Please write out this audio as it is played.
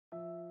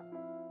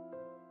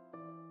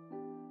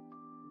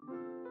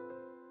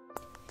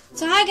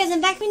So hi guys,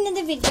 I'm back with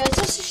another video.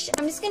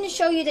 I'm just going to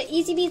show you the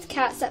Easy Beats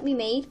cats that we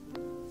made.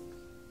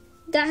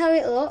 That's how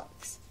it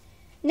looks.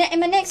 In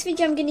my next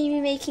video I'm going to be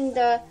making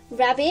the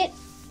rabbit.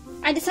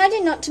 I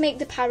decided not to make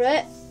the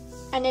parrot,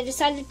 and I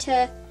decided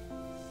to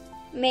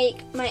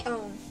make my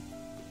own.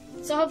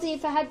 So hopefully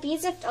if I have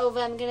beads left over,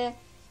 I'm going to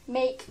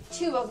make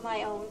 2 of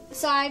my own.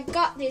 So I've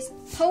got this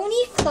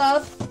Pony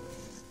Club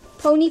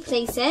pony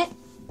playset.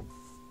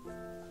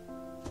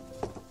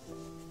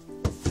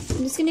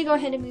 I'm just going to go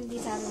ahead and move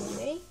these out of the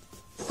way.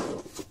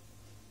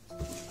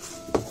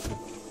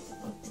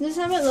 So this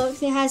is how it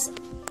looks. It has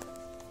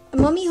a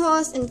mummy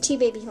horse and 2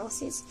 baby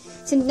horses.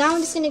 So now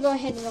I'm just going to go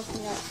ahead and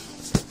open it up.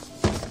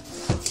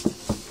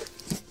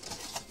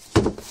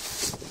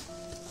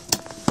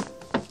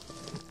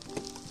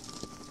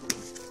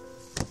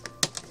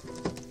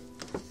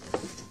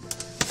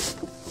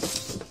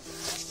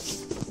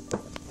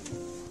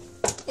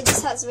 It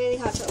just has really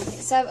hard to open it.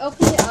 So I've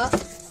opened it up.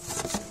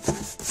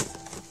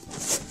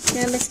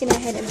 Now I'm just going to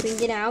go ahead and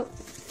bring it out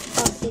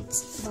of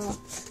its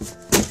box.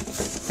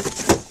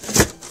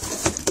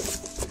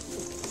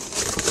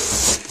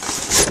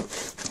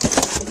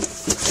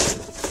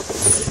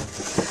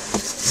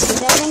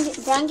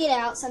 Bring it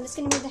out, so I'm just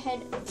going to move the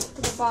head of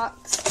the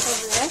box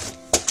over there.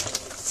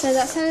 So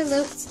that's how it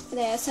looks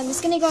there. So I'm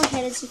just going to go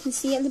ahead, as you can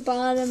see at the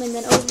bottom and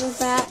then over the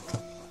back.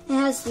 It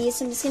has these,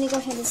 so I'm just going to go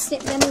ahead and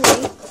snip them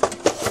away.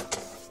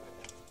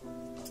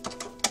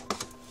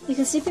 You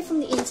can snip it from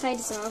the inside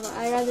as well, but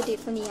I'd rather do it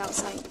from the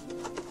outside.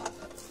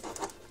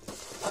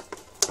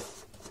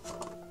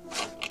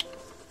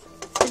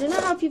 I don't know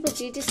how people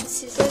do this with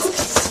scissors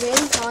because it's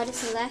really hard,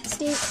 it's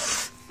elastic.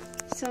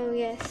 So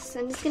yes,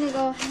 I'm just going to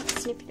go ahead and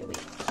snip it away.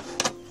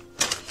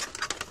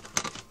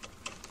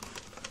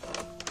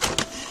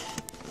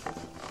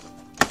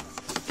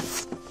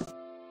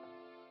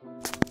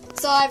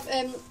 So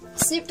I've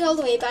snipped all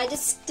the way, but I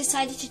just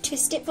decided to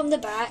twist it from the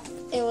back.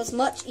 It was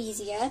much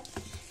easier.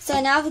 So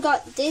now I've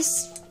got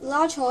this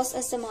large horse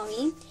as the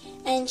mommy,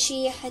 and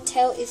her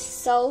tail is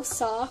so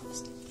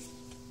soft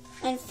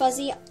and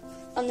fuzzy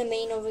on the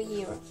mane over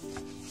here.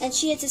 And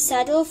she has a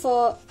saddle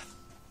for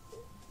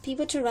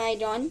people to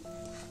ride on,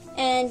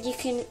 and you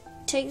can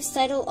take the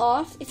saddle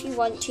off if you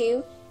want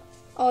to,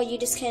 or you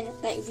just can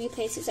like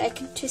replace it. So I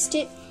can twist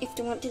it if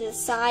I want to the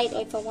side,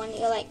 or if I want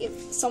it, like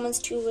if someone's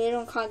too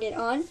little and can't get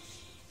on.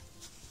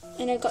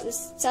 And I've got the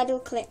saddle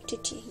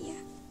connected to here.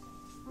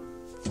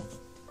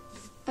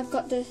 I've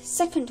got the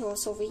second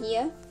horse over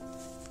here,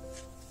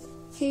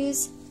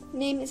 whose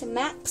name is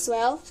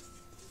Maxwell,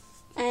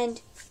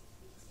 and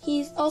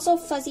he's also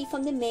fuzzy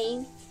from the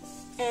mane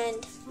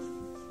and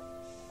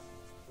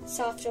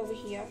soft over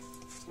here,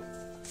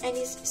 and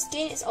his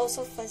skin is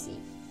also fuzzy.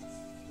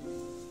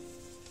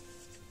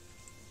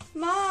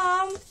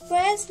 Mom,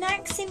 where's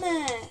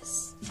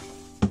Maximus?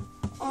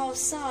 Oh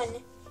son,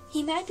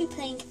 he might be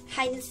playing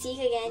hide and seek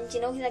again, you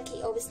know, like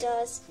he always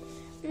does.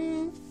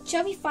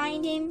 Shall we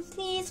find him?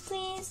 Please,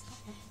 please.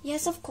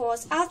 Yes, of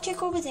course. I'll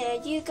check over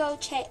there. You go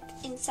check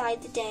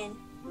inside the den.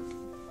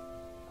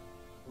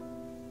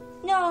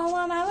 No,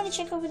 Mom, I want to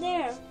check over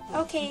there.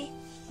 Okay.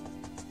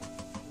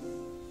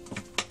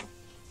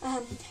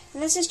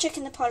 Let's just check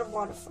in the pot of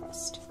water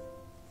first.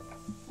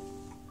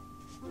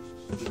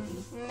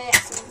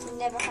 Maximus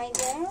never hide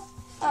there.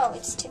 Oh, it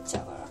just tips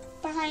over.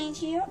 Behind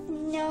here?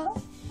 No.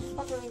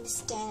 Over in the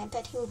stand. I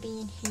bet he will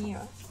be in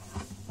here.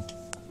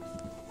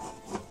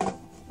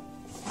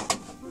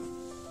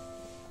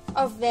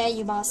 Oh, there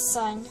you are,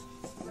 son.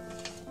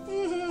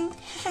 You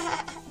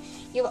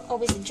were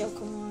always a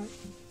joker, Mom.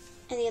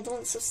 And the other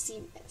one's so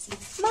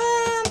serious.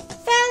 Mom!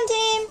 Found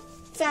him!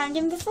 Found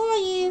him before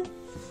you.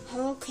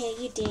 Okay,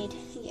 you did.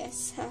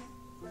 Yes.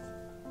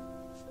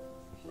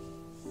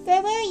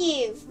 Where were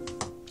you?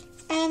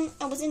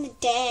 I was in the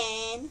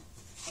den.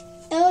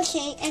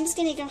 Okay, I'm just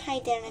gonna go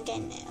hide there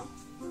again now.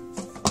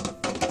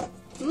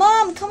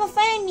 Mom, come and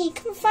find me!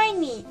 Come and find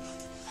me!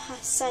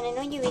 Son, I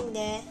know you're in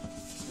there.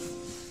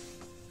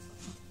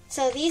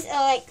 So these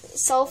are like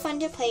so fun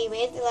to play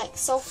with. They're like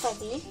so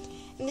fuzzy.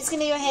 I'm just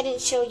gonna go ahead and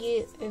show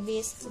you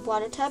this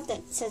water tub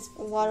that says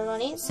water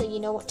on it, so you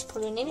know what to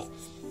put in it.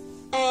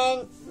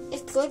 And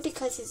it's good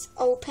because it's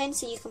open,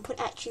 so you can put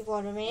actual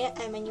water in it.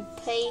 And when you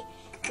play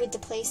with the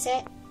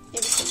playset, it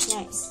looks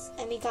nice.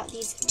 And we got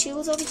these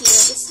tools over here.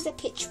 This is a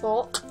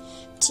pitchfork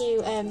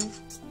to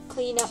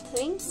clean up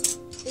things.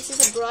 This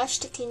is a brush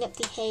to clean up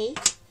the hay,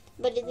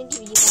 but it didn't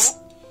give you that.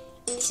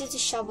 And this is a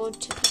shovel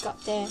to pick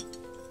up the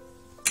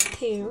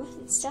poo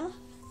and stuff.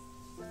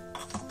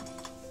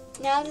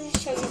 Now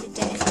let's show you the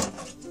den.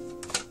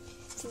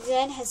 So the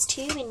den has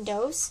 2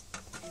 windows.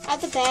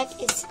 At the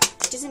back it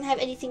doesn't have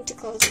anything to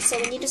close it, so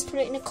when you just put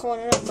it in a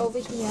corner over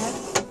here,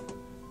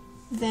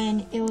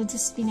 then it will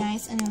just be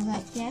nice and it'll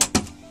like yeah.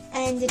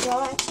 And the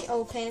door actually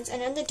opens,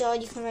 and on the door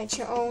you can write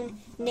your own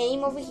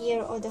name over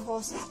here or the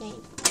horse's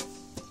name.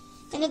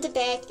 And at the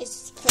back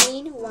it's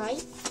plain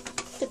white.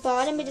 The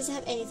bottom it doesn't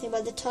have anything,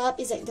 but the top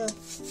is like the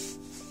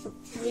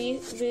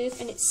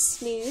roof and it's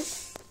smooth.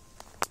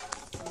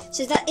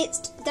 So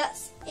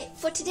that's it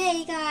for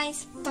today,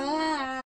 guys. Bye.